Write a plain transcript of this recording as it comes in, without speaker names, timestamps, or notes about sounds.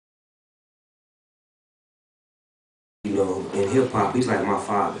You know, in hip hop, he's like my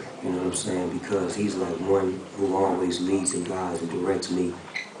father, you know what I'm saying? Because he's like one who always leads and guides and directs me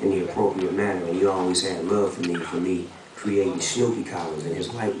in the appropriate manner. And he always had love for me creating Snoopy collars and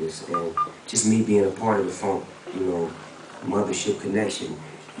his likeness. And just me being a part of the funk, you know, mothership connection.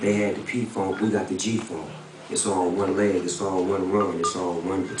 They had the P funk, we got the G funk. It's all one leg, it's all one run, it's all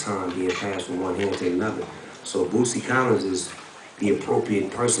one baton being passed from one hand to another. So Bootsy Collins is the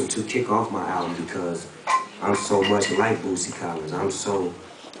appropriate person to kick off my album because I'm so much like Bootsy Collins. I'm so,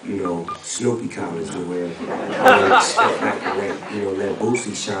 you know, Snoopy Collins to where I step back and let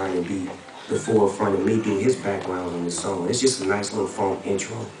Bootsy shine and be the forefront of me do his background on the song. It's just a nice little funk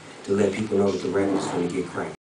intro to let people know that the record is going to get cracked.